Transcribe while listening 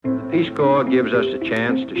Peace Corps gives us a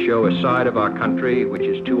chance to show a side of our country which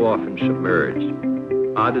is too often submerged.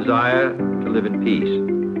 Our desire to live in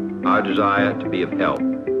peace, our desire to be of help.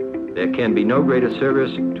 There can be no greater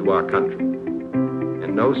service to our country,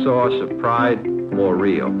 and no source of pride more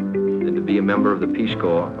real than to be a member of the Peace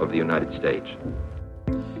Corps of the United States.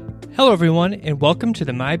 Hello, everyone, and welcome to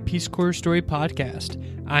the My Peace Corps Story podcast.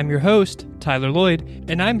 I'm your host, Tyler Lloyd,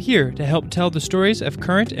 and I'm here to help tell the stories of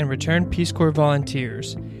current and returned Peace Corps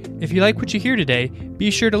volunteers. If you like what you hear today,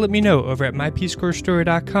 be sure to let me know over at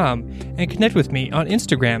mypeacecorpsstory.com and connect with me on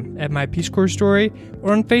Instagram at My Peace Corps Story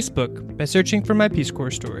or on Facebook by searching for My Peace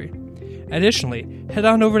Corps Story. Additionally, head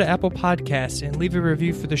on over to Apple Podcasts and leave a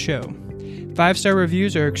review for the show. 5-star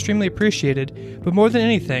reviews are extremely appreciated, but more than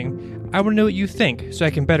anything, I want to know what you think so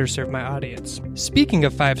I can better serve my audience. Speaking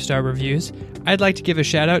of 5-star reviews, I'd like to give a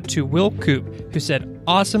shout out to Will Coop, who said,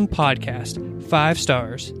 "Awesome podcast, 5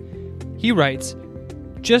 stars." He writes,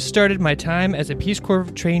 "Just started my time as a Peace Corps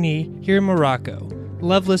trainee here in Morocco.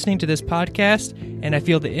 Love listening to this podcast, and I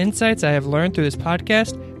feel the insights I have learned through this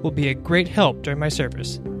podcast will be a great help during my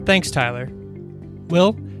service. Thanks, Tyler."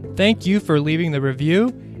 Will, thank you for leaving the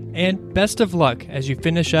review, and best of luck as you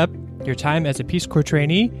finish up your time as a Peace Corps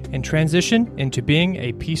trainee and transition into being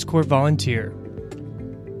a Peace Corps volunteer.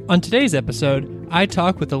 On today's episode, I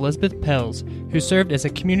talk with Elizabeth Pels, who served as a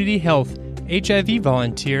community health HIV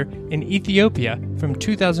volunteer in Ethiopia from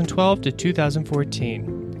 2012 to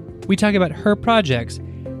 2014. We talk about her projects,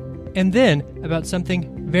 and then about something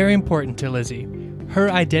very important to Lizzie,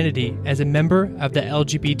 her identity as a member of the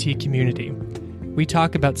LGBT community. We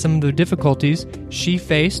talk about some of the difficulties she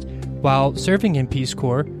faced while serving in Peace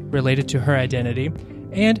Corps related to her identity,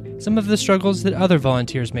 and some of the struggles that other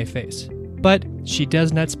volunteers may face. But she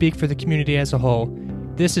does not speak for the community as a whole.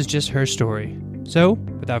 This is just her story. So,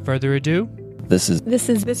 without further ado, This is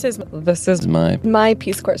my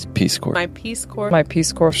Peace Corps. Peace Corps. My Peace Corps. My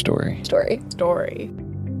Peace Corps story. Story.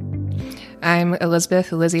 I'm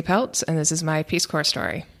Elizabeth Lizzie Peltz, and this is my Peace Corps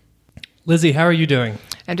story. Lizzie, how are you doing?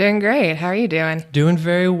 I'm doing great. How are you doing? Doing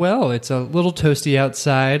very well. It's a little toasty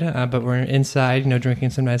outside, but we're inside,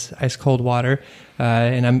 drinking some nice ice cold water.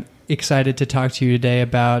 And I'm excited to talk to you today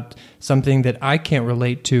about something that I can't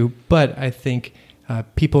relate to, but I think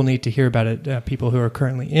people need to hear about it. People who are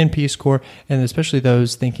currently in Peace Corps, and especially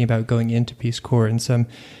those thinking about going into Peace Corps, and some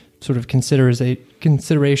sort of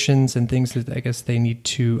considerations and things that I guess they need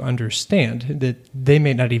to understand that they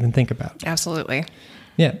may not even think about. Absolutely.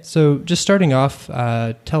 Yeah, so just starting off,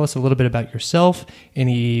 tell us a little bit about yourself,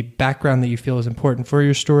 any background that you feel is important for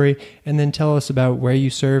your story, and then tell us about where you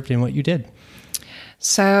served and what you did.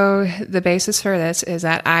 So the basis for this is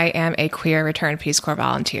that I am a queer returned Peace Corps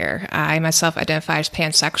volunteer. I myself identify as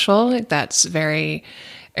pansexual. That's very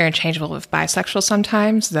interchangeable with bisexual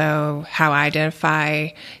sometimes, though how I identify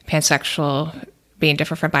pansexual being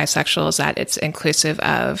different from bisexual is that it's inclusive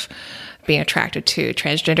of being attracted to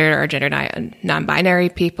transgender or gender non-binary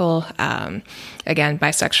people. Again,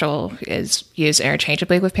 bisexual is used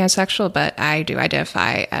interchangeably with pansexual, but I do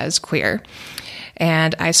identify as queer.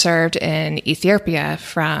 And I served in Ethiopia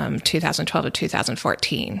from 2012 to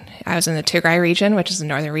 2014. I was in the Tigray region, which is the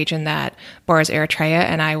northern region that borders Eritrea,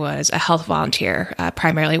 and I was a health volunteer,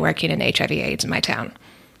 primarily working in HIV/AIDS in my town.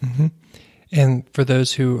 Mm-hmm. And for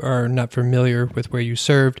those who are not familiar with where you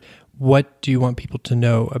served, what do you want people to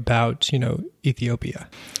know about, Ethiopia?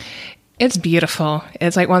 It's beautiful.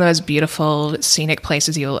 It's like one of those beautiful scenic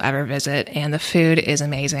places you'll ever visit, and the food is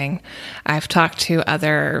amazing. I've talked to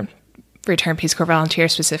other returned Peace Corps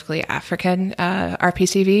volunteers, specifically African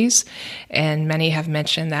RPCVs, and many have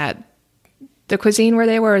mentioned that the cuisine where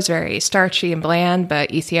they were is very starchy and bland,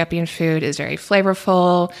 but Ethiopian food is very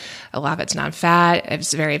flavorful. A lot of it's non-fat.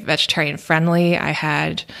 It's very vegetarian friendly. I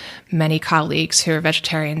had many colleagues who are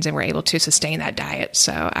vegetarians and were able to sustain that diet.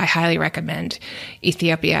 So I highly recommend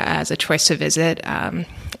Ethiopia as a choice to visit, and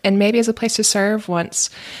maybe as a place to serve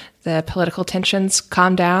once the political tensions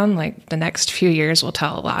calm down. Like the next few years will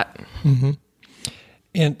tell a lot. Mm-hmm.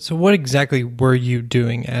 And so what exactly were you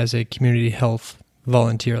doing as a community health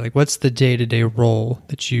volunteer? Like, what's the day-to-day role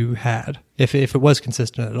that you had, if it was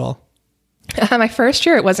consistent at all? My first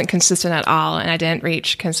year, it wasn't consistent at all, and I didn't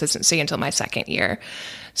reach consistency until my second year.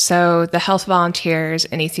 So the health volunteers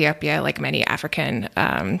in Ethiopia, like many African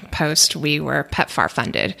posts, we were PEPFAR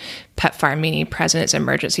funded. PEPFAR meaning President's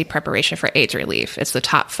Emergency Preparation for AIDS Relief. It's the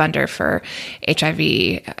top funder for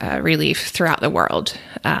HIV relief throughout the world.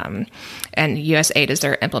 And USAID is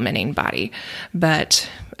their implementing body. But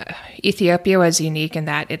Ethiopia was unique in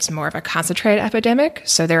that it's more of a concentrated epidemic.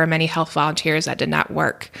 So there were many health volunteers that did not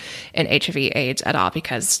work in HIV/AIDS at all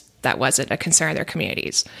because that wasn't a concern in their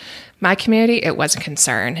communities. My community, it was a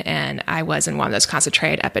concern, and I was in one of those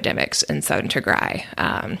concentrated epidemics in southern Tigray.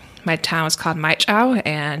 My town was called Maichau,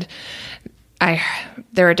 and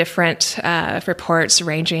there were different reports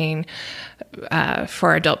ranging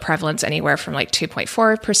for adult prevalence anywhere from like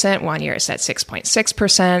 2.4%. One year it said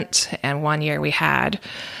 6.6%, and one year we had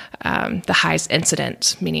the highest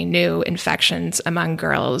incident, meaning new infections among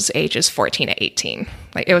girls ages 14 to 18.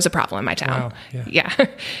 Like, it was a problem in my town. Wow, yeah.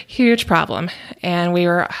 Huge problem. And we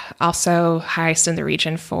were also highest in the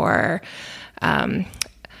region for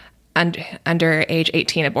under age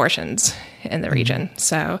 18 abortions in the region.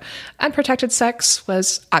 So unprotected sex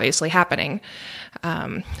was obviously happening.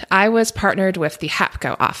 I was partnered with the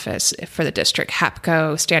HAPCO office for the district,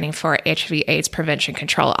 HAPCO standing for HIV AIDS Prevention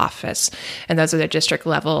Control Office. And those are the district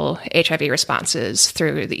level HIV responses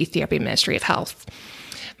through the Ethiopian Ministry of Health.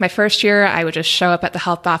 My first year, I would just show up at the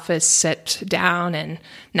health office, sit down and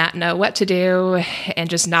not know what to do, and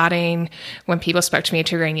just nodding when people spoke to me in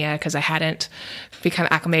Tigrinya because I hadn't become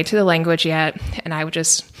acclimated to the language yet. And I would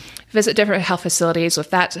just visit different health facilities with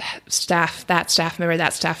that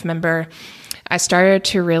staff member. I started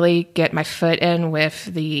to really get my foot in with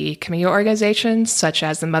the community organizations, such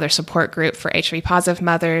as the Mother Support Group for HIV-positive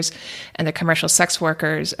mothers and the Commercial Sex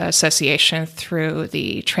Workers Association through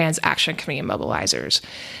the Transaction Community Mobilizers.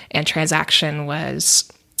 And Transaction was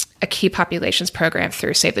a key populations program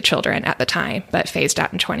through Save the Children at the time, but phased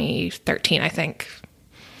out in 2013, I think.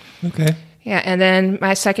 Okay. Yeah, and then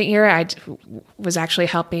my second year, I was actually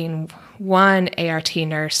helping one ART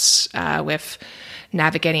nurse with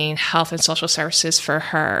navigating health and social services for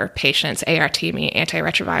her patients. ART meaning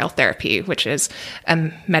antiretroviral therapy, which is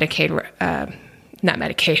a medication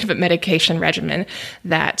regimen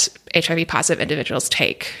that HIV-positive individuals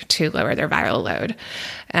take to lower their viral load.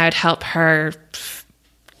 And I'd help her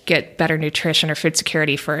get better nutrition or food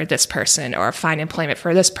security for this person, or find employment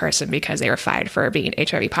for this person because they were fired for being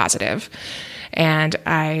HIV positive. And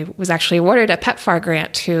I was actually awarded a PEPFAR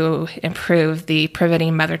grant to improve the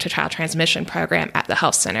Preventing Mother-to-Child Transmission program at the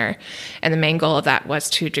health center. And the main goal of that was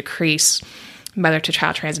to decrease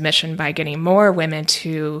mother-to-child transmission by getting more women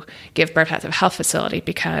to give birth at the health facility,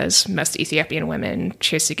 because most Ethiopian women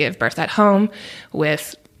choose to give birth at home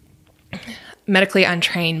with medically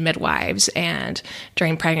untrained midwives, and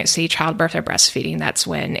during pregnancy, childbirth, or breastfeeding, that's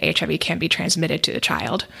when HIV can be transmitted to the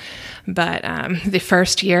child. But the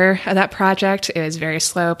first year of that project, it was very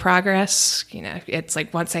slow progress. You know, it's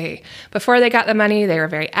like before they got the money, they were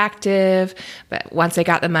very active, but once they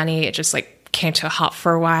got the money, it just came to a halt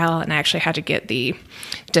for a while, and I actually had to get the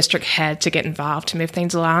district head to get involved to move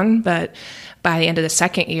things along. But by the end of the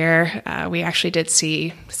second year, we actually did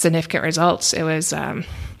see significant results.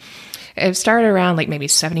 It started around maybe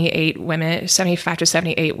 75 to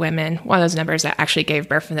 78 women, one of those numbers that actually gave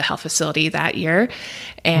birth in the health facility that year.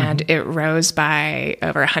 And it rose by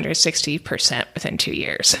over 160% within 2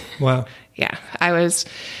 years. Wow. Yeah. I was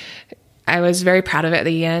very proud of it at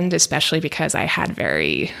the end, especially because I had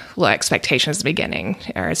very low expectations at the beginning.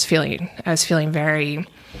 I was feeling very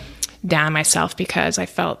down myself because I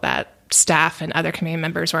felt that staff and other community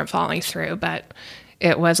members weren't following through, but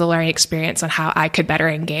it was a learning experience on how I could better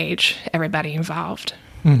engage everybody involved.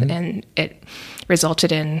 And it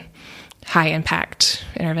resulted in high impact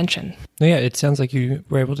intervention. Yeah, it sounds like you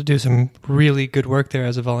were able to do some really good work there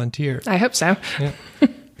as a volunteer. I hope so. Yeah.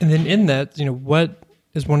 And then in that, what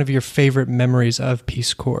is one of your favorite memories of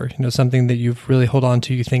Peace Corps? Something that you've really hold on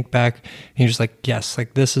to, you think back and you're just yes,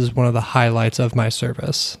 this is one of the highlights of my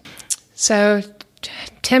service. So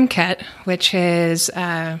Timket, which is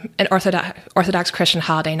an Orthodox Christian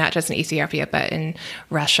holiday, not just in Ethiopia, but in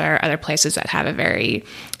Russia or other places that have a very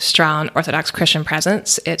strong Orthodox Christian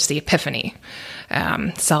presence. It's the Epiphany,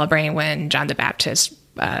 celebrating when John the Baptist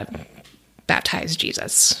baptized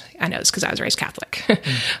Jesus. I know this because I was raised Catholic.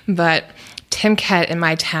 But Timket in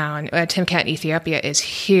my town, Timket in Ethiopia is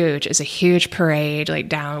huge. It's a huge parade,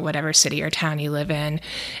 down whatever city or town you live in.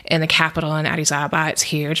 In the capital in Addis Ababa, it's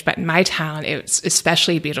huge. But in my town, it's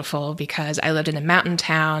especially beautiful because I lived in a mountain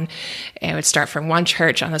town, and it would start from one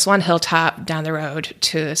church on this one hilltop down the road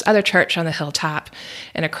to this other church on the hilltop.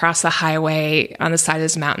 And across the highway on the side of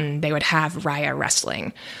this mountain, they would have Raya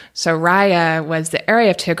wrestling. So Raya was the area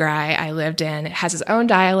of Tigray I lived in. It has its own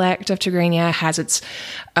dialect of Tigrinya, has its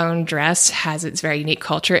own dress, has its very unique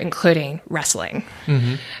culture, including wrestling.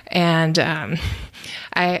 And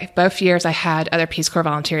both years I had other Peace Corps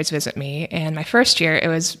volunteers visit me. And my first year, it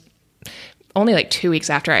was only 2 weeks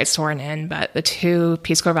after I had sworn in, but the two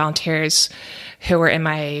Peace Corps volunteers who were in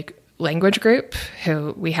my language group,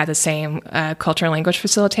 who we had the same culture and language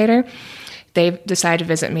facilitator, they decided to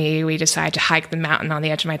visit me. We decided to hike the mountain on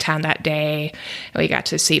the edge of my town that day. We got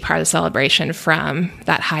to see part of the celebration from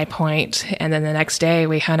that high point. And then the next day,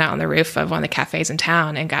 we hung out on the roof of one of the cafes in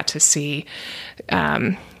town and got to see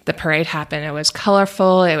the parade happen. It was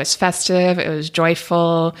colorful, it was festive, it was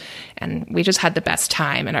joyful, and we just had the best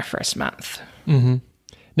time in our first month. Mm-hmm.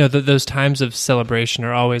 No, those times of celebration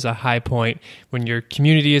are always a high point when your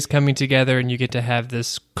community is coming together and you get to have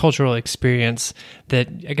this cultural experience that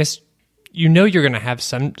I guess you know you're going to have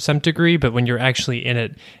some degree, but when you're actually in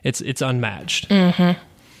it, it's unmatched. Mm-hmm.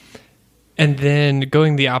 And then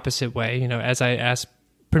going the opposite way, you know, as I ask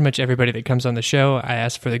pretty much everybody that comes on the show, I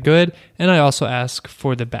ask for the good, and I also ask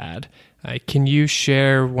for the bad. Can you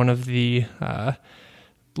share one of the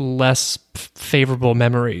less favorable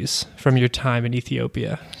memories from your time in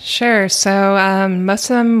Ethiopia? Sure. So most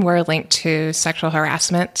of them were linked to sexual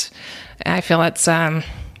harassment. I feel that's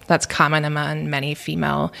common among many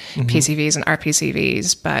female PCVs and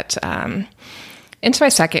RPCVs. But I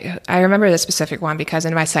remember this specific one because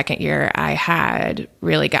in my second year, I had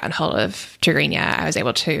really gotten hold of Tigrinya. I was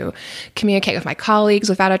able to communicate with my colleagues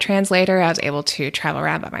without a translator. I was able to travel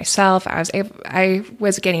around by myself. I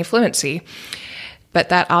was gaining fluency. But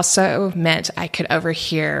that also meant I could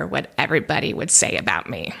overhear what everybody would say about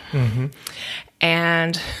me. Mm-hmm.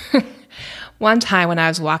 And one time when I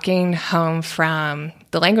was walking home from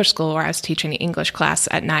the language school where I was teaching the English class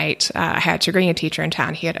at night, I had a Tigrinya teacher in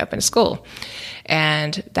town. He had opened a school.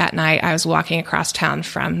 And that night I was walking across town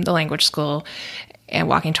from the language school and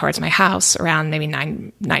walking towards my house around maybe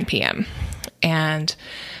 9 p.m. And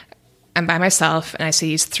I'm by myself and I see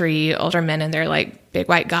these three older men in their like big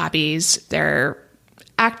white gobbies. They're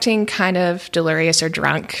acting kind of delirious or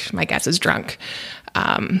drunk. My guess is drunk.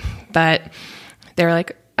 But they were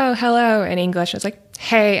like, oh, hello, in English. I was like,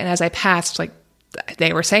 hey. And as I passed, like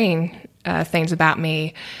they were saying things about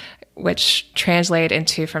me, which translate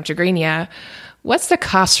into from Tigrinya, what's the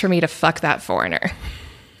cost for me to fuck that foreigner?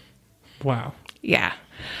 Wow. Yeah.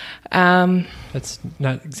 That's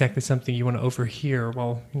not exactly something you want to overhear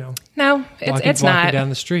while, you know. No, it's not. Walking down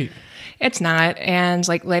the street. It's not. And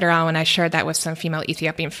like later on when I shared that with some female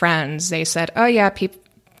Ethiopian friends, they said, oh yeah,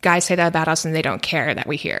 guys say that about us and they don't care that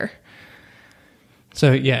we hear.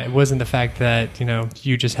 So yeah, it wasn't the fact that, you know,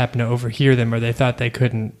 you just happened to overhear them or they thought they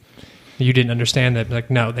couldn't, you didn't understand that.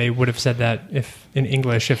 Like, no, they would have said that if in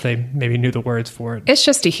English, if they maybe knew the words for it. It's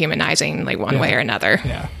just dehumanizing like one way or another.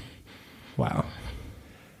 Yeah. Wow.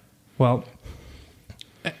 Well,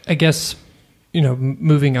 I guess, you know,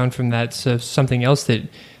 moving on from that, so something else that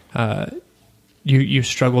you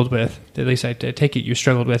struggled with, at least I take it you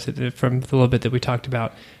struggled with it from the little bit that we talked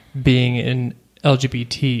about, being an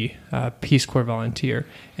LGBT Peace Corps volunteer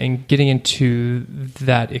and getting into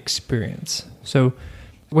that experience. So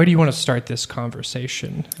where do you want to start this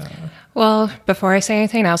conversation? Well, before I say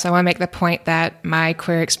anything else, I want to make the point that my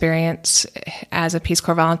queer experience as a Peace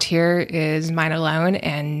Corps volunteer is mine alone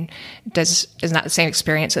and is not the same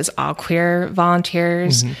experience as all queer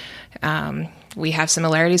volunteers. Mm-hmm. We have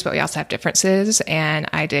similarities, but we also have differences. And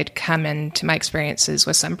I did come into my experiences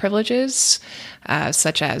with some privileges,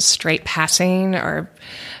 such as straight passing or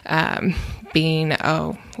being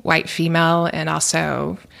a white female and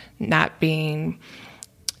also not being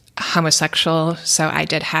homosexual. So I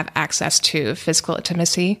did have access to physical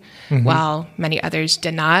intimacy, while many others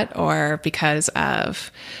did not, or because of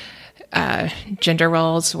gender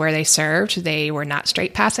roles where they served, they were not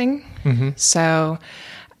straight passing. Mm-hmm. So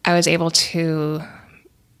I was able to,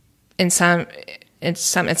 in some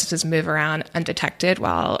instances, move around undetected,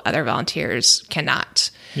 while other volunteers cannot.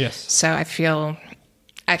 Yes. So I feel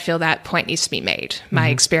that point needs to be made. My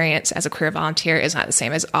experience as a queer volunteer is not the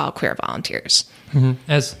same as all queer volunteers. Mm-hmm.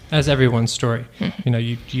 As everyone's story, you know,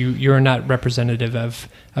 you're not representative of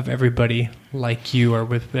everybody like you, or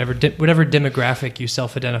with whatever demographic you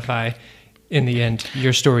self-identify. In the end,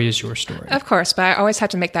 your story is your story. Of course, but I always have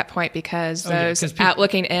to make that point because those out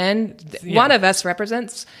looking in, one of us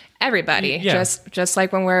represents everybody. Yeah. Just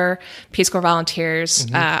like when we're Peace Corps volunteers,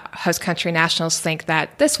 host country nationals think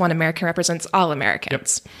that this one American represents all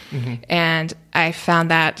Americans. Yep. Mm-hmm. And I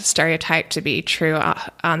found that stereotype to be true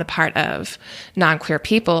on the part of non-queer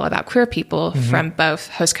people about queer people from both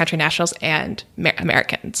host country nationals and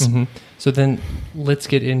Americans. Mm-hmm. So then let's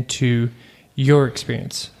get into your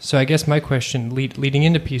experience. So I guess my question leading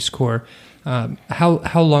into Peace Corps,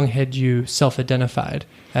 how long had you self-identified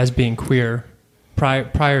as being queer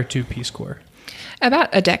prior to Peace Corps? About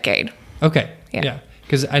a decade. Okay. Yeah.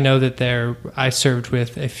 Because I know that I served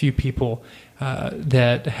with a few people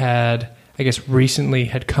that had, I guess, recently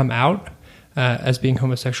had come out as being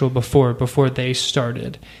homosexual before they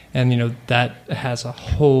started, and that has a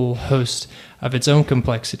whole host of its own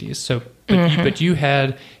complexities. So, but you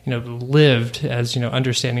had lived as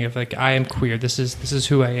understanding of like, I am queer. This is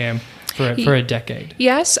who I am for a decade.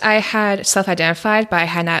 Yes, I had self-identified, but I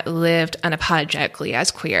had not lived unapologetically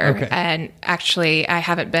as queer. Okay. And actually, I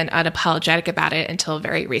haven't been unapologetic about it until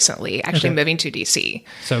very recently, actually moving to DC.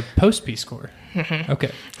 So post Peace Corps.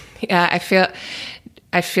 Okay. Yeah, I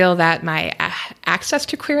feel that my access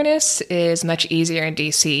to queerness is much easier in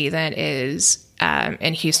DC than it is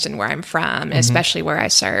in Houston, where I'm from, especially where I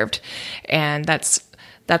served. And that's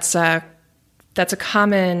a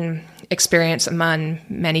common experience among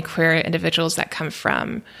many queer individuals that come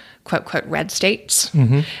from quote, quote, red states.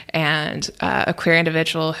 And a queer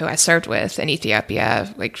individual who I served with in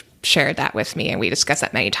Ethiopia, shared that with me. And we discussed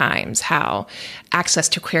that many times, how access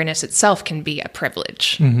to queerness itself can be a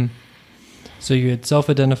privilege. So you had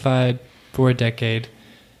self-identified for a decade,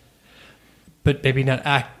 but maybe not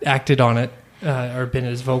acted on it or been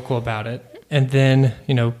as vocal about it. And then,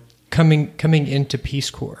 coming into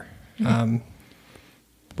Peace Corps,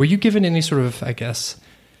 were you given any sort of, I guess,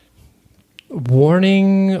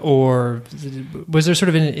 warning, or was there sort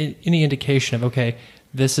of any indication of, okay,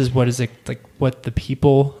 this is what is it, like what the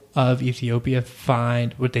people of Ethiopia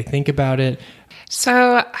find, what they think about it?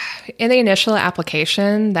 So in the initial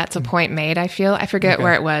application, that's a point made, I feel. I forget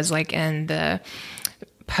where it was, like in the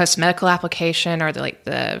post-medical application or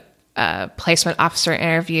the placement officer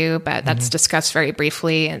interview, but that's discussed very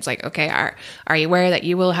briefly. And it's like, okay, are you aware that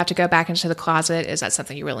you will have to go back into the closet? Is that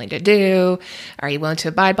something you're willing to do? Are you willing to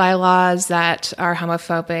abide by laws that are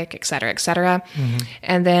homophobic, et cetera, et cetera?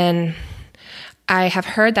 And then I have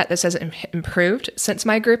heard that this has improved since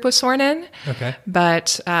my group was sworn in. Okay.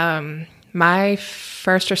 But my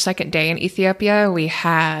first or second day in Ethiopia, we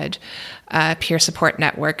had a peer support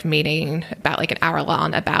network meeting about like an hour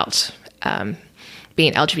long about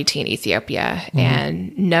being LGBT in Ethiopia,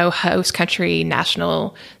 and no host country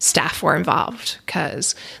national staff were involved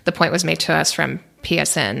because the point was made to us from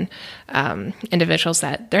PSN individuals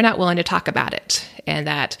that they're not willing to talk about it, and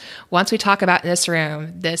that once we talk about it in this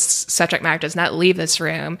room, this subject matter does not leave this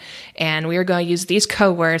room, and we are going to use these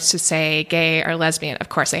code words to say gay or lesbian. Of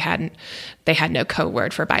course, they had no code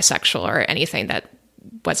word for bisexual or anything that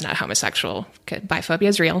was not homosexual. Biphobia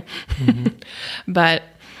is real. But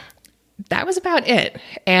that was about it.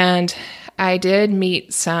 And I did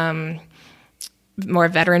meet some more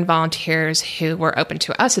veteran volunteers who were open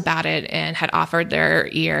to us about it and had offered their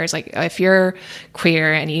ears. Like, if you're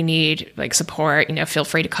queer and you need like support, feel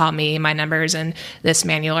free to call me. My number's in this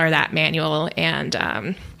manual or that manual.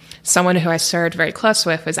 And someone who I served very close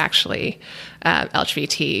with was actually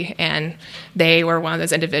LGBT, and they were one of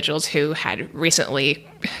those individuals who had recently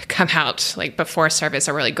come out like before service,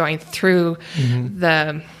 or really going through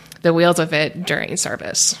the wheels of it during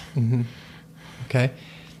service. Okay.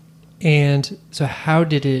 And so how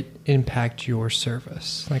did it impact your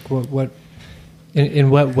service? Like in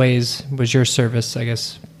what ways was your service, I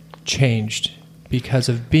guess, changed because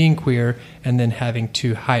of being queer and then having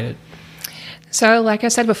to hide it? So like I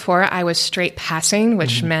said before, I was straight passing,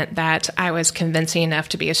 which meant that I was convincing enough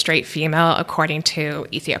to be a straight female according to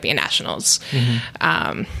Ethiopian nationals.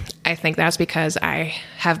 I think that's because I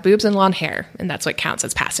have boobs and long hair, and that's what counts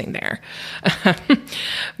as passing there.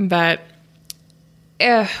 But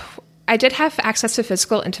I did have access to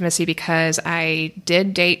physical intimacy because I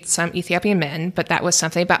did date some Ethiopian men, but that was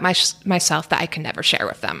something about myself that I could never share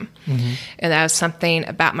with them. And that was something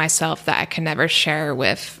about myself that I could never share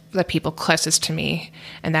with the people closest to me.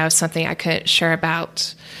 And that was something I couldn't share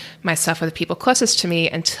about myself with the people closest to me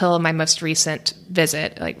until my most recent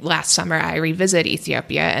visit. Like last summer, I revisited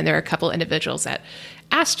Ethiopia, and there were a couple individuals that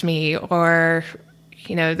asked me, or,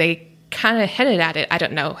 they kind of hinted at it. I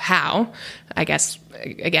don't know how. I guess,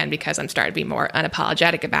 again, because I'm starting to be more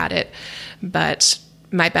unapologetic about it. But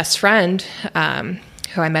my best friend,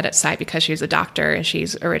 who I met at site because she's a doctor and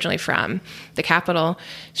she's originally from the capital,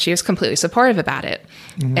 she was completely supportive about it.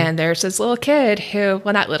 And there's this little kid who,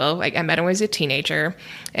 well, not little, like I met him when he was a teenager,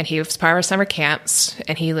 and he was part of our summer camps,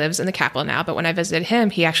 and he lives in the capital now. But when I visited him,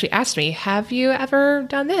 he actually asked me, have you ever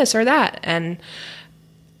done this or that? And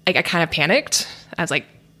I kind of panicked. I was like,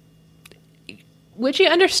 would you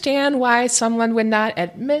understand why someone would not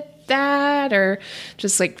admit that, or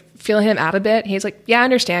just like feel him out a bit? He's like, yeah, I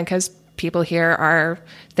understand, because people here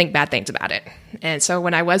think bad things about it. And so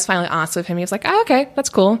when I was finally honest with him, he was like, oh, okay, that's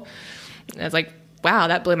cool. And I was like, wow,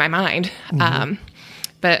 that blew my mind.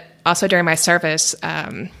 But also during my service,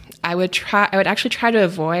 I would actually try to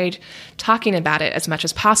avoid talking about it as much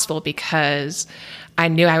as possible because I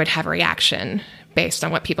knew I would have a reaction. based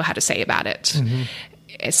on what people had to say about it.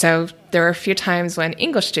 So there were a few times when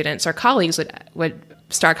English students or colleagues would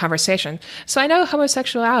start a conversation. So I know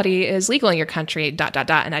homosexuality is legal in your country, ...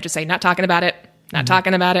 And I just say, not talking about it, not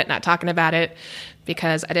talking about it, not talking about it,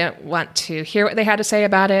 because I didn't want to hear what they had to say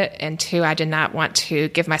about it. And two, I did not want to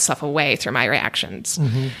give myself away through my reactions.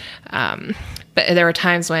 But there were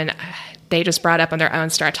times when they just brought up on their own,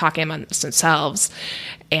 started talking amongst themselves,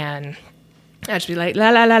 and I'd just be like, la,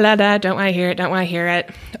 la, la, la, la, don't want to hear it, don't want to hear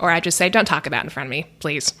it. Or I'd just say, don't talk about it in front of me,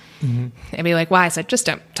 please. And be like, why? I said, just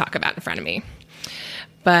don't talk about it in front of me.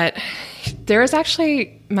 But there was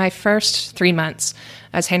actually my first 3 months,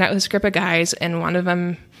 I was hanging out with this group of guys, and one of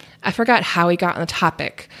them, I forgot how he got on the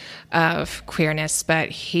topic of queerness, but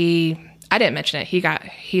I didn't mention it.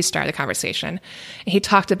 He started the conversation. And he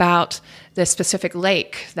talked about this specific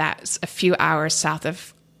lake that's a few hours south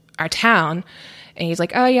of our town. And he's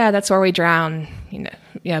like, oh yeah, that's where we drown,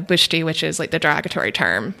 bushti, which is like the derogatory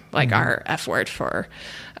term, like our F word for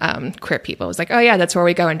queer people. It's like, oh yeah, that's where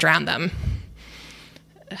we go and drown them.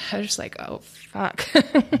 I was just like, oh fuck.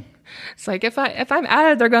 It's like, if I'm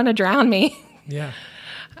at it, they're going to drown me. Yeah.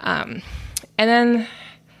 And then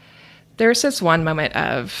there's this one moment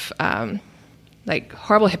of like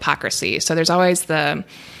horrible hypocrisy. So there's always the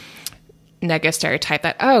negative stereotype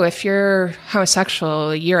that, oh, if you're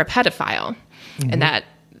homosexual, you're a pedophile. And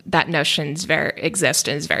that notion exists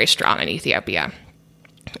and is very strong in Ethiopia.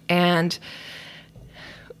 And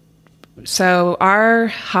so our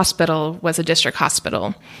hospital was a district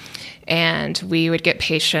hospital, and we would get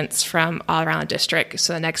patients from all around the district.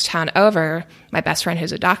 So the next town over, my best friend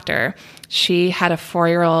who's a doctor, she had a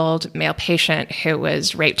 4-year-old male patient who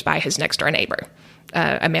was raped by his next door neighbor,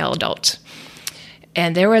 a male adult.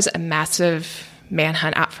 And there was a massive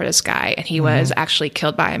manhunt out for this guy, and he was actually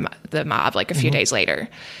killed by the mob like a few days later.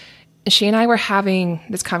 And she and I were having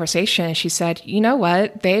this conversation, and she said, you know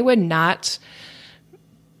what? They would not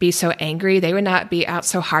be so angry. They would not be out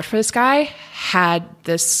so hard for this guy had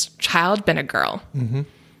this child been a girl.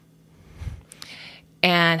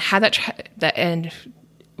 And had and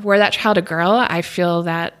were that child a girl, I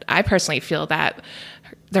personally feel that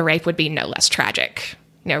the rape would be no less tragic.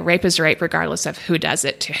 Rape is rape regardless of who does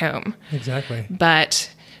it to whom. Exactly.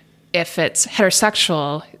 But if it's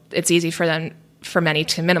heterosexual, it's easy for many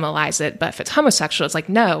to minimalize it. But if it's homosexual, it's like,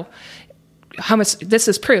 no, this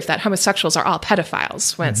is proof that homosexuals are all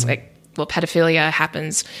pedophiles. When it's like, well, pedophilia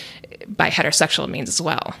happens by heterosexual means as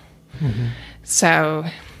well. So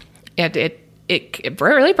it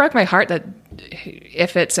really broke my heart that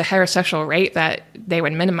if it's a heterosexual rape, that they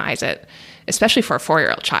would minimize it, especially for a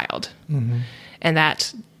 4-year-old child. And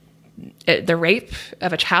that the rape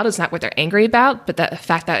of a child is not what they're angry about, but the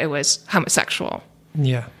fact that it was homosexual.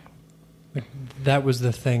 Yeah. That was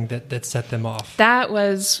the thing that set them off. That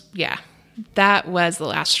was the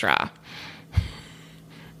last straw.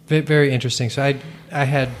 Very interesting. So I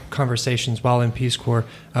had conversations while in Peace Corps,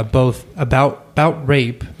 both about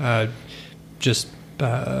rape,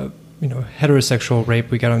 heterosexual rape.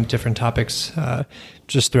 We got on different topics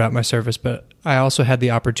just throughout my service, but I also had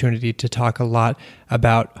the opportunity to talk a lot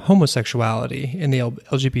about homosexuality in the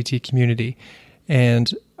LGBT community.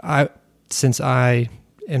 And since I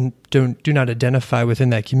do not identify within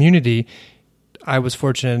that community, I was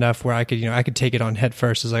fortunate enough where I could take it on head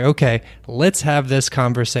first. It's like, okay, let's have this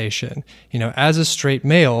conversation. As a straight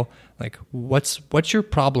male, like, what's your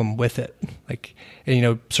problem with it? Like,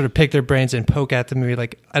 and, sort of pick their brains and poke at them and be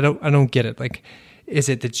like, I don't get it. Like, is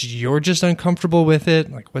it that you're just uncomfortable with it?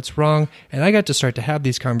 Like, what's wrong? And I got to start to have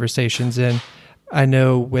these conversations. And I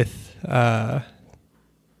know with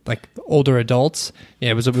like older adults,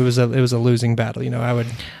 it was a losing battle. I would,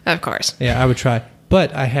 of course, I would try.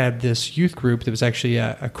 But I had this youth group that was actually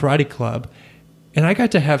a karate club, and I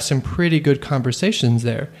got to have some pretty good conversations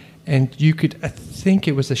there. And I think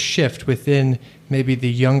it was a shift within maybe the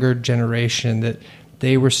younger generation that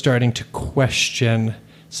they were starting to question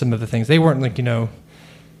some of the things. They weren't like,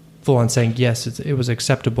 full on saying, yes, it was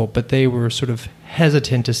acceptable, but they were sort of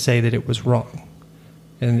hesitant to say that it was wrong.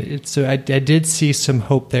 And so I did see some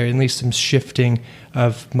hope there, at least some shifting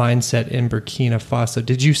of mindset in Burkina Faso.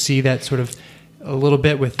 Did you see that sort of a little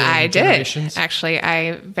bit with generations? Did. Actually,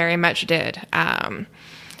 I very much did. And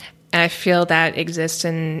I feel that exists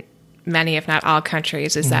in many, if not all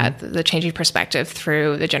countries, is that the changing perspective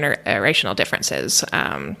through the generational differences.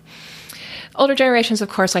 Older generations, of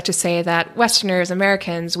course, like to say that Westerners,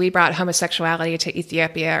 Americans, we brought homosexuality to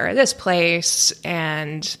Ethiopia or this place,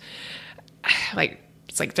 and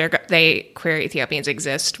it's like queer Ethiopians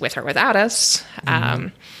exist with or without us.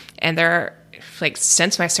 And there are,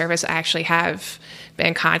 since my service, I actually have been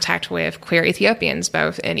in contact with queer Ethiopians,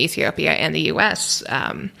 both in Ethiopia and the U.S.,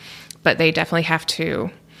 but they definitely have to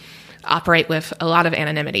operate with a lot of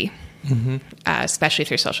anonymity, especially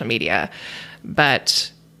through social media.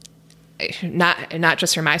 But not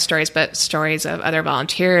just from my stories, but stories of other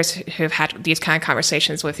volunteers who've had these kind of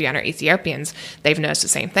conversations with younger Ethiopians. They've noticed the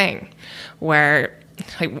same thing, where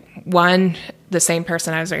the same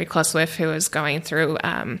person I was very close with who was going through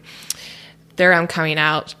their own coming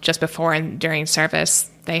out just before and during service,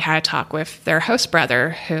 they had a talk with their host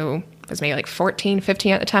brother who was maybe like 14,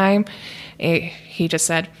 15 at the time. He just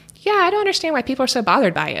said, "Yeah, I don't understand why people are so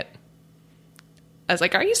bothered by it." I was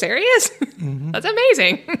like, "Are you serious?" That's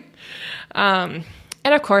amazing. And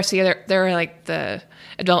of course, there were like the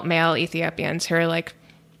adult male Ethiopians who are like,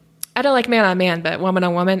 "I don't like man on man, but woman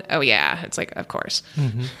on woman, oh yeah." It's like, of course.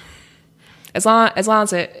 As long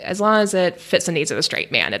as it fits the needs of a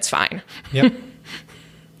straight man, it's fine. Yep.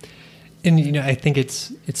 And I think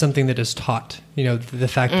it's something that is taught. The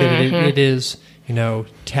fact that it is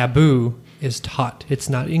taboo is taught. It's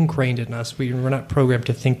not ingrained in us. We're not programmed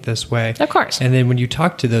to think this way. Of course. And then when you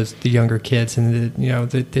talk to the younger kids, and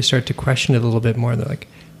they start to question it a little bit more, they're like,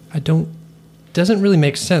 doesn't really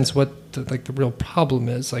make sense what the real problem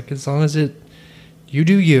is. Like, as long as you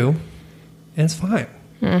do you, and it's fine.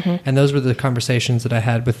 And those were the conversations that I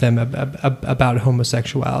had with them about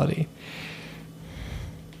homosexuality.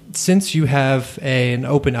 Since you have an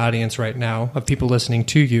open audience right now of people listening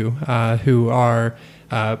to you who are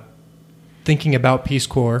thinking about Peace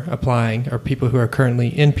Corps applying, or people who are currently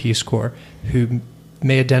in Peace Corps who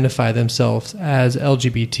may identify themselves as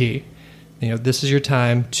LGBT, this is your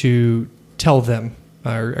time to tell them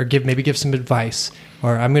or give some advice.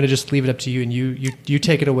 Or I'm going to just leave it up to you, and you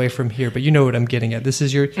take it away from here. But you know what I'm getting at. This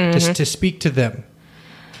is your to speak to them.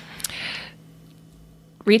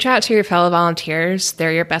 Reach out to your fellow volunteers.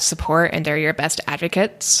 They're your best support, and they're your best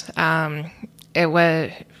advocates. It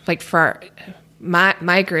was like for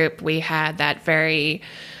my group, we had that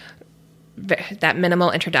minimal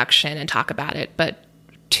introduction and talk about it. But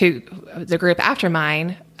to the group after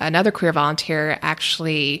mine, another queer volunteer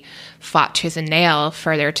actually fought tooth and nail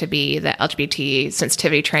for there to be the LGBT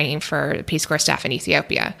sensitivity training for the Peace Corps staff in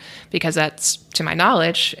Ethiopia, because that's, to my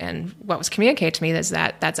knowledge, and what was communicated to me, is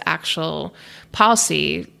that that's actual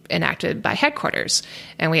policy enacted by headquarters.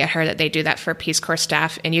 And we had heard that they do that for Peace Corps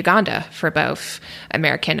staff in Uganda for both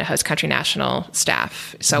American and host country national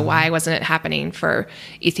staff. So why wasn't it happening for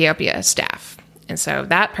Ethiopia staff? And so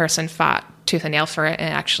that person fought tooth and nail for it, and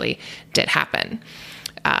it actually did happen.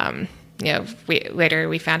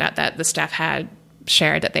 We found out that the staff had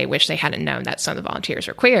shared that they wish they hadn't known that some of the volunteers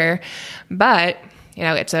were queer, but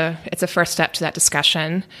it's a first step to that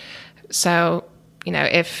discussion. So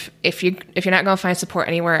if you're not going to find support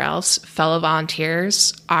anywhere else, fellow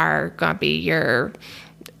volunteers are going to be your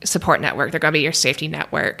support network. They're going to be your safety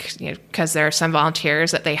network, because there are some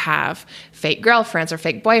volunteers that they have fake girlfriends or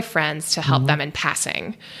fake boyfriends to help them in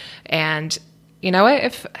passing. And you know what?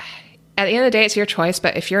 If at the end of the day, it's your choice,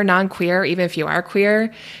 but if you're non-queer, even if you are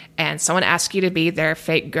queer, and someone asks you to be their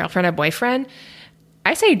fake girlfriend or boyfriend,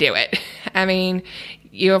 I say do it. I mean,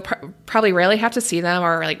 you'll probably rarely have to see them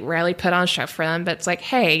or rarely put on a show for them, but it's like,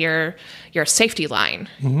 hey, you're a safety line,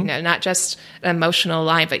 not just an emotional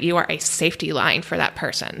line, but you are a safety line for that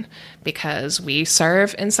person, because we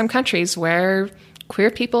serve in some countries where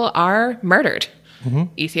queer people are murdered.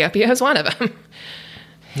 Ethiopia is one of them.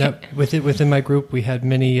 No, within my group, we had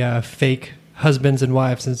many fake husbands and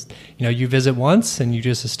wives. And, you visit once and you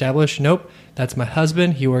just establish, nope, that's my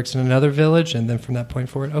husband. He works in another village. And then from that point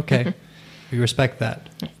forward, okay, we respect that.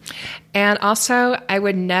 And also, I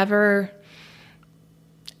would never,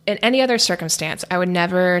 in any other circumstance, I would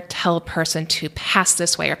never tell a person to pass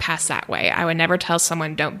this way or pass that way. I would never tell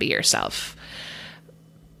someone, don't be yourself.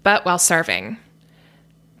 But while serving,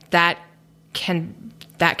 that can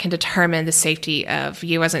determine the safety of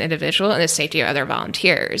you as an individual and the safety of other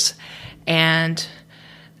volunteers. And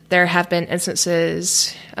there have been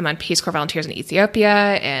instances among Peace Corps volunteers in Ethiopia,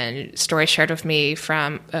 and stories shared with me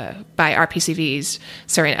by RPCVs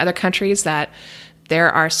serving in other countries, that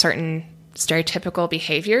there are certain stereotypical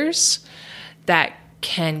behaviors that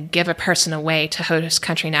can give a person away to host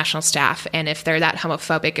country national staff. And if they're that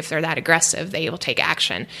homophobic, if they're that aggressive, they will take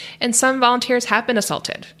action. And some volunteers have been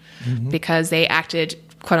assaulted because they acted,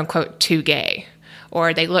 quote unquote, too gay,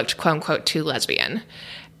 or they looked, quote unquote, too lesbian.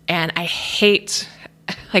 And I hate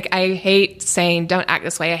saying don't act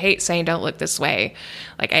this way. I hate saying don't look this way.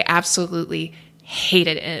 I absolutely hate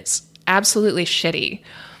it, and it's absolutely shitty.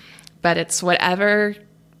 But it's whatever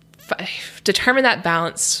determine that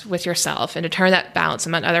balance with yourself and determine that balance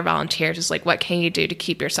among other volunteers is like, what can you do to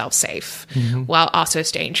keep yourself safe while also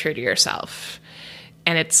staying true to yourself?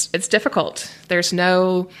 And it's difficult. There's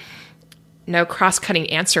no cross-cutting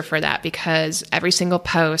answer for that, because every single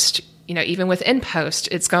post, even within post,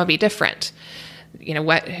 it's going to be different.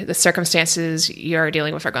 What the circumstances you're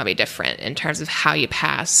dealing with are going to be different in terms of how you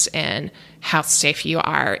pass and how safe you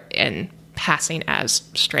are in passing as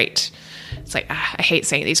straight. It's like, I hate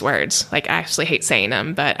saying these words. Like, I actually hate saying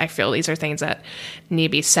them, but I feel these are things that need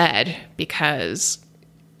to be said, because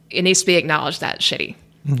it needs to be acknowledged that it's shitty.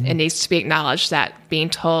 It needs to be acknowledged that being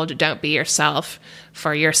told don't be yourself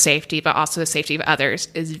for your safety, but also the safety of others,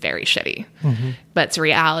 is very shitty. But it's a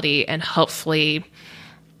reality, and hopefully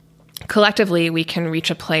collectively we can reach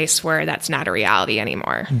a place where that's not a reality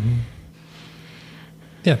anymore.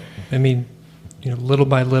 Yeah. I mean, little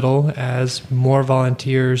by little, as more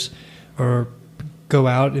volunteers go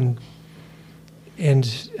out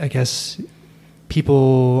and I guess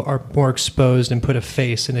people are more exposed and put a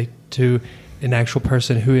face to an actual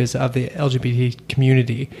person who is of the LGBT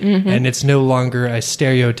community, and it's no longer a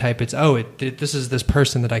stereotype. It's this is this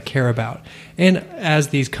person that I care about. And as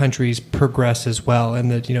these countries progress as well,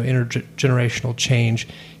 and the intergenerational change,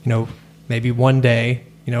 maybe one day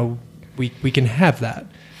we can have that,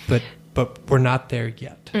 but we're not there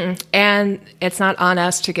yet. And it's not on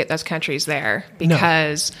us to get those countries there,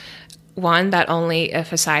 because one, that only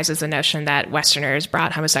emphasizes the notion that Westerners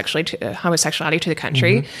brought homosexuality to the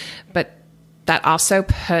country, but that also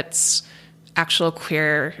puts actual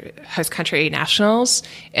queer host country nationals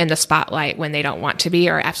in the spotlight when they don't want to be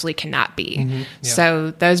or absolutely cannot be.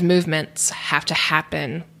 So those movements have to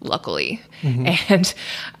happen locally. And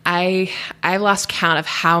I lost count of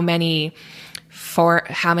how many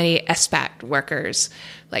SPAC workers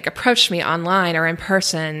approached me online or in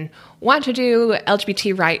person, want to do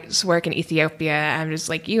LGBT rights work in Ethiopia. I'm just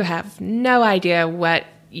like, you have no idea what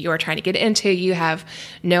you're trying to get into. You have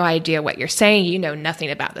no idea what you're saying. You know nothing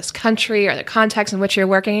about this country or the context in which you're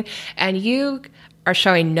working. And you are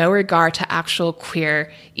showing no regard to actual queer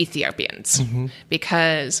Ethiopians.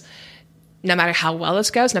 Because no matter how well this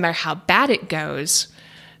goes, no matter how bad it goes,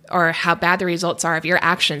 or how bad the results are of your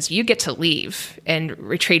actions, you get to leave and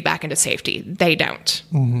retreat back into safety. They don't.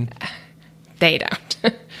 They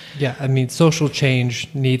don't. Yeah, I mean, social change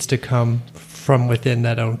needs to come from within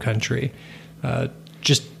that own country.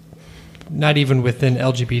 Just not even within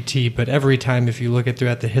LGBT, but every time, if you look at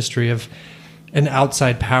throughout the history of an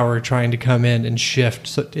outside power trying to come in and shift,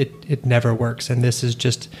 so it never works. And this is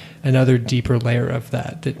just another deeper layer of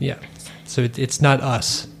that. So it's not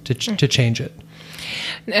us to change it.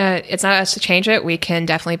 It's not us to change it. We can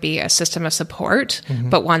definitely be a system of support,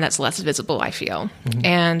 but one that's less visible, I feel.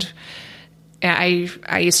 And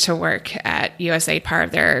I used to work at USAID, part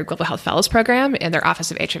of their Global Health Fellows Program in their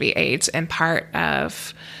Office of HIV/AIDS, and part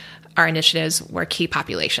of our initiatives were key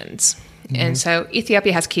populations. And so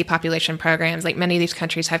Ethiopia has key population programs, like many of these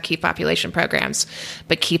countries have key population programs,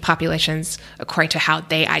 but key populations according to how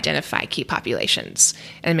they identify key populations.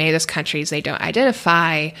 And in many of those countries, they don't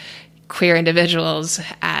identify queer individuals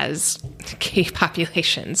as key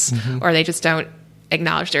populations, or they just don't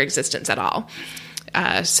acknowledge their existence at all.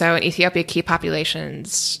 So in Ethiopia, key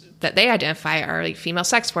populations that they identify are like female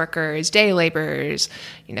sex workers, day laborers,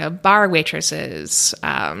 bar waitresses,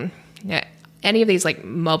 any of these like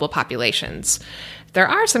mobile populations. There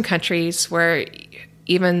are some countries where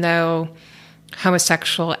even though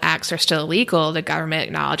homosexual acts are still illegal, the government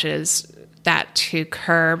acknowledges that to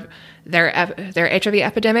curb their HIV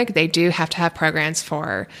epidemic, they do have to have programs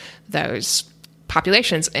for those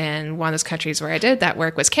populations. And one of those countries where I did that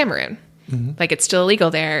work was Cameroon. Like, it's still illegal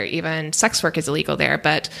there. Even sex work is illegal there,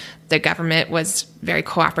 but the government was very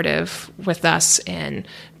cooperative with us in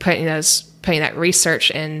putting that research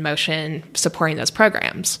in motion, supporting those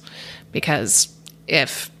programs. Because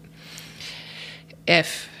if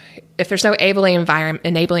there's no enabling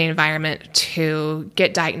environment to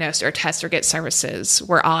get diagnosed or test or get services,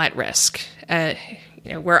 we're all at risk.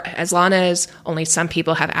 As long as only some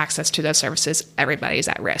people have access to those services, everybody's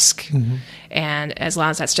at risk. And as long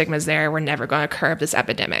as that stigma is there, we're never going to curb this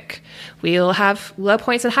epidemic. We'll have low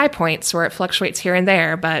points and high points where it fluctuates here and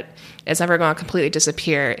there, but it's never going to completely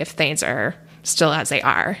disappear if things are still as they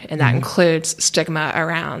are. And that includes stigma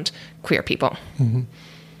around queer people.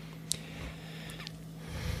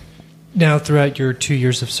 Now, throughout your 2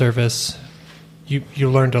 years of service, you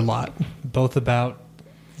learned a lot, both about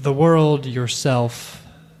the world, yourself.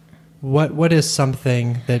 What is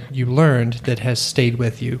something that you learned that has stayed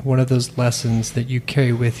with you? One of those lessons that you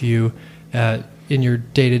carry with you in your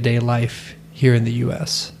day-to-day life here in the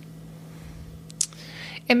U.S.?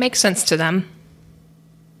 It makes sense to them.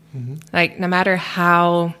 Like, no matter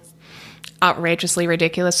how outrageously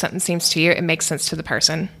ridiculous something seems to you, it makes sense to the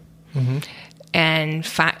person. And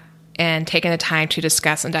taking the time to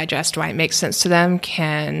discuss and digest why it makes sense to them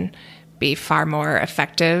can be far more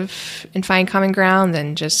effective in finding common ground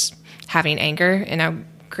than just having anger.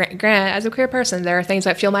 Granted, as a queer person, there are things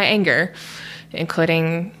that fuel my anger,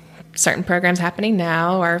 including certain programs happening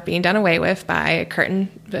now or being done away with by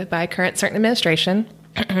current certain administration.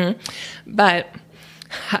 But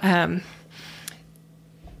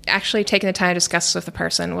actually taking the time to discuss with the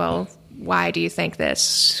person, well, why do you think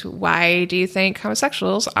this? Why do you think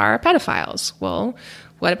homosexuals are pedophiles? Well,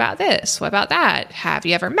 what about this? What about that? Have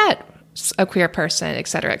you ever met a queer person, et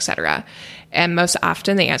cetera, et cetera? And most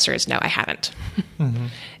often the answer is no, I haven't.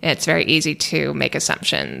 It's very easy to make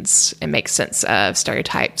assumptions and make sense of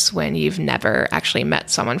stereotypes when you've never actually met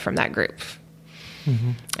someone from that group.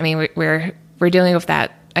 I mean, we're dealing with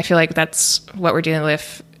that. I feel like that's what we're dealing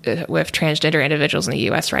with transgender individuals in the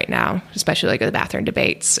U.S. right now, especially like the bathroom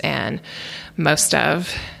debates. And most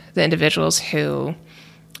of the individuals who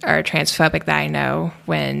are transphobic that I know,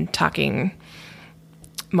 when talking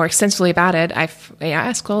more extensively about it, I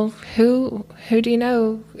ask, well, who do you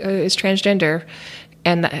know is transgender?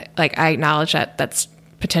 And I acknowledge that that's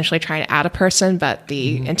potentially trying to out a person, but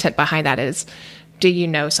the intent behind that is, do you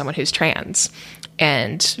know someone who's trans?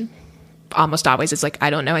 And almost always it's like, I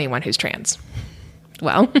don't know anyone who's trans.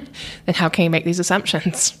 Well, then how can you make these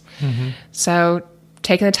assumptions? So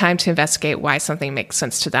taking the time to investigate why something makes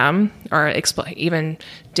sense to them, or even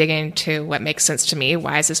dig into what makes sense to me,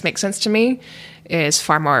 why does this make sense to me, is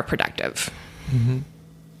far more productive. And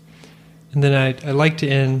then I like to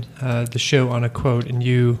end the show on a quote, and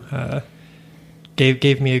you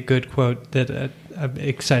gave me a good quote that I'm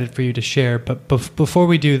excited for you to share. But before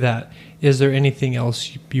we do that, is there anything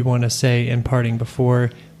else you want to say in parting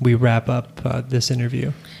before we wrap up this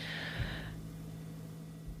interview?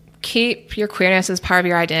 Keep your queerness as part of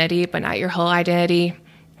your identity, but not your whole identity.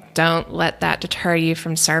 Don't let that deter you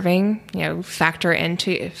from serving. Factor it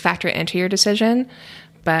into your decision.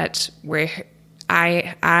 But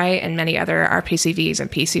I and many other RPCVs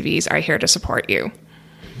and PCVs are here to support you.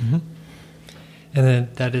 And then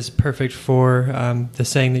that is perfect for the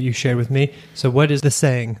saying that you shared with me. So what is the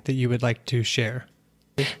saying that you would like to share?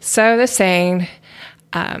 So the saying,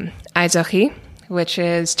 Aizohi, which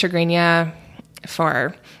is Tigrinya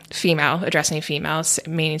for female, addressing females,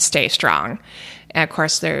 meaning stay strong. And of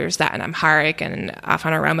course, there's that in Amharic and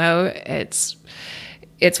Afan Oromo.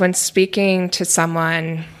 It's when speaking to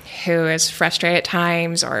someone who is frustrated at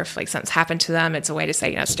times, or if something's happened to them, it's a way to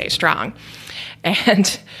say, stay strong.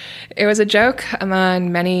 And it was a joke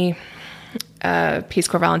among many Peace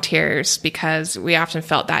Corps volunteers, because we often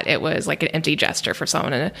felt that it was like an empty gesture for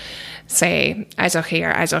someone to say Aizohi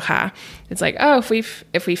or Aizoha. It's like, oh,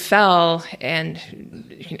 if we fell and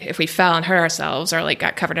hurt ourselves, or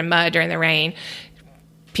got covered in mud during the rain,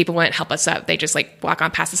 people wouldn't help us up. They just walk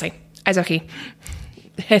on past and say Aizohi.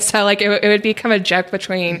 So it would become a joke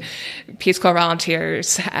between Peace Corps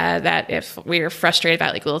volunteers that if we were frustrated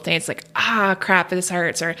about little things crap, this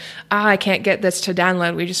hurts, or I can't get this to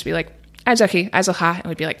download, we'd just be like, Aizohi, Aizoha, and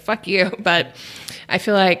we'd be like, fuck you. But I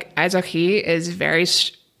feel like Aizohi is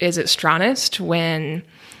its strongest when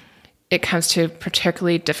it comes to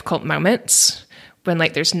particularly difficult moments, when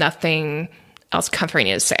there's nothing else comforting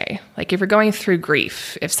you to say. If you're going through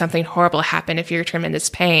grief, if something horrible happened, if you're in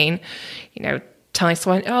tremendous pain, telling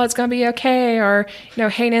someone, oh, it's going to be okay, or,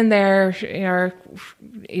 hang in there, or,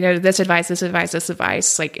 this advice, it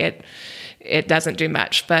doesn't do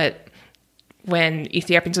much. But when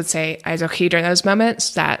Ethiopians would say Aizohi during those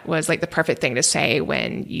moments, that was the perfect thing to say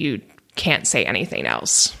when you can't say anything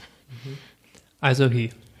else.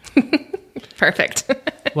 Aizohi. Perfect.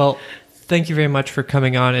 Well, thank you very much for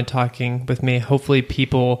coming on and talking with me. Hopefully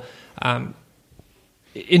people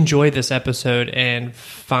enjoy this episode and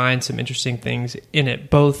find some interesting things in it,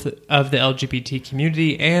 both of the LGBT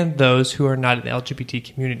community and those who are not in the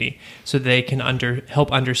LGBT community, so they can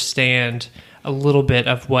help understand a little bit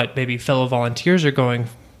of what maybe fellow volunteers are going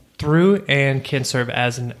through and can serve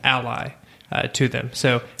as an ally to them.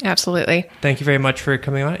 So absolutely. Thank you very much for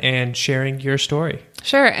coming on and sharing your story.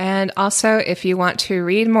 Sure. And also, if you want to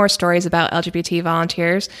read more stories about LGBT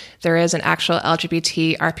volunteers, there is an actual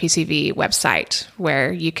LGBT RPCV website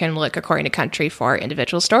where you can look according to country for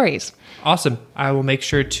individual stories. Awesome. I will make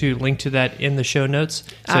sure to link to that in the show notes.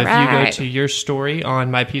 So if you go to your story on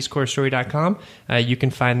mypeacecorpsstory.com, you can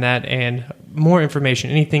find that and more information,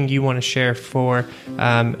 anything you want to share for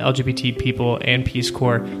LGBT people and Peace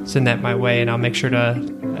Corps, send that my way, and I'll make sure to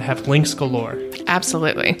have links galore.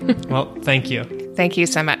 Absolutely. Well, thank you. Thank you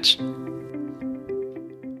so much.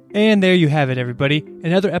 And there you have it, everybody.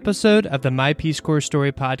 Another episode of the My Peace Corps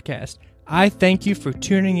Story podcast. I thank you for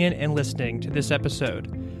tuning in and listening to this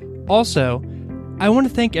episode. Also, I want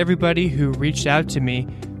to thank everybody who reached out to me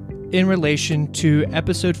in relation to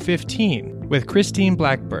episode 15 with Christine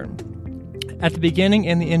Blackburn. At the beginning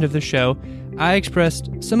and the end of the show, I expressed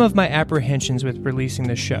some of my apprehensions with releasing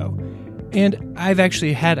the show. And I've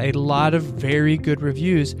actually had a lot of very good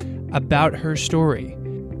reviews about her story.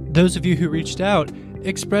 Those of you who reached out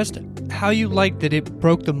expressed how you liked that it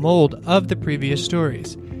broke the mold of the previous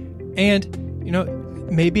stories. And,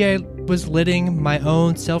 maybe I was letting my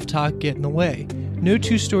own self-talk get in the way. No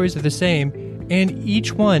two stories are the same, and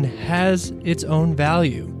each one has its own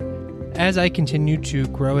value. As I continue to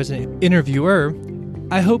grow as an interviewer,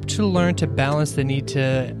 I hope to learn to balance the need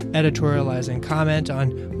to editorialize and comment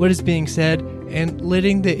on what is being said and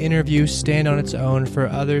letting the interview stand on its own for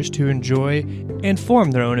others to enjoy and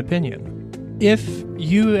form their own opinion. If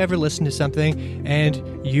you ever listen to something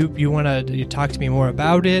and you want to talk to me more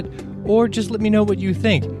about it, or just let me know what you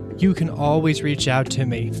think, you can always reach out to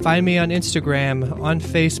me. Find me on Instagram, on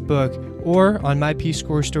Facebook, or on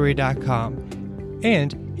mypeacecorpsstory.com.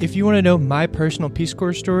 And if you want to know my personal Peace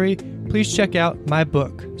Corps story, please check out my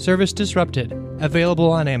book, Service Disrupted,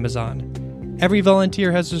 available on Amazon. Every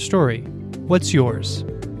volunteer has a story. What's yours?